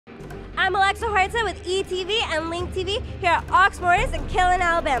I'm Alex Huerta with ETV and Link TV here at Arx Mortis in Killen,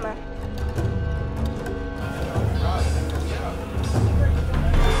 Alabama.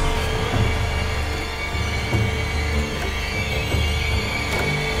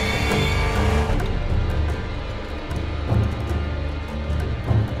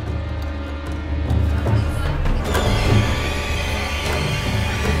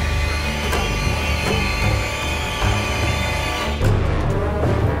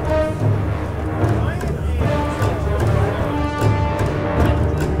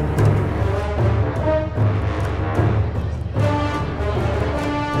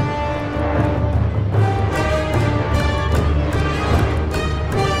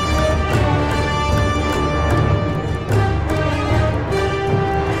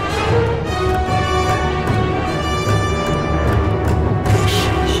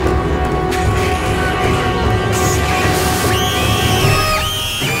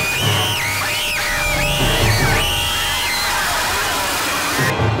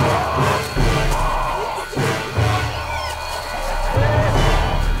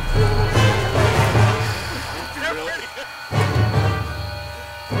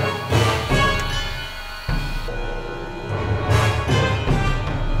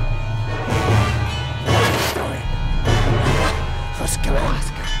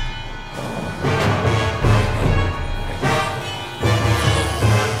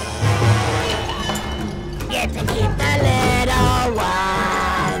 Get to keep the little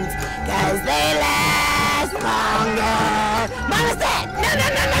ones, 'cause they last longer. Mama said, no, no,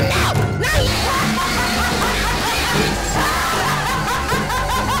 no, no, no, no,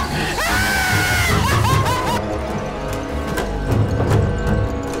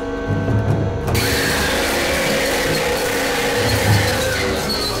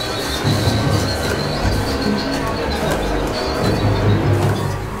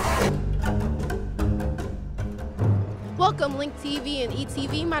 Welcome, Link TV and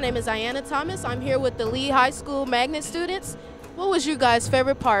ETV. My name is Iyhana Thomas. I'm here with the Lee High School magnet students. What was your guys'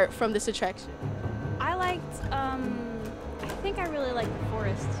 favorite part from this attraction? I liked, I think I really liked the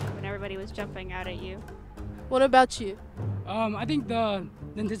forest when everybody was jumping out at you. What about you? I think the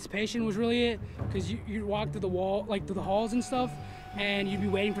anticipation was really it, because you walk through the wall, like through the halls and stuff, and you'd be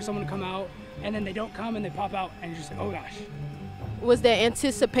waiting for someone to come out, and then they don't come and they pop out, and you're just like, oh gosh. Was that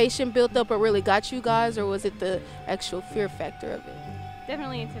anticipation built up what really got you guys, or was it the actual fear factor of it?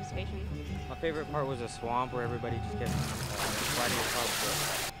 Definitely anticipation. My favorite part was the swamp where everybody just kept sliding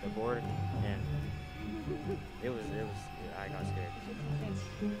across the board, and I got scared.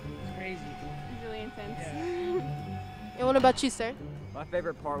 It's crazy. It's really intense. Yeah. And what about you, sir? My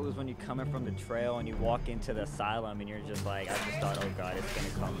favorite part was when you come in from the trail and you walk into the asylum and you're just like, I just thought, oh God, it's gonna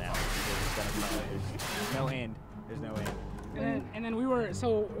come now. It's gonna come. There's no end. There's no end. And then we were,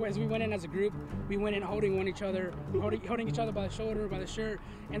 so as we went in as a group, we went in holding each other by the shoulder, by the shirt.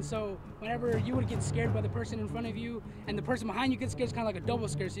 And so whenever you would get scared by the person in front of you and the person behind you gets scared, it's kind of like a double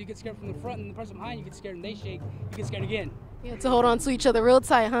scare. So you get scared from the front and the person behind you gets scared and they shake, you get scared again. You have to hold on to each other real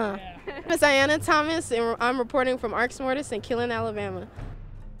tight, huh? Yeah. I'm Iyhana Thomas, and I'm reporting from Arx Mortis in Killen, Alabama.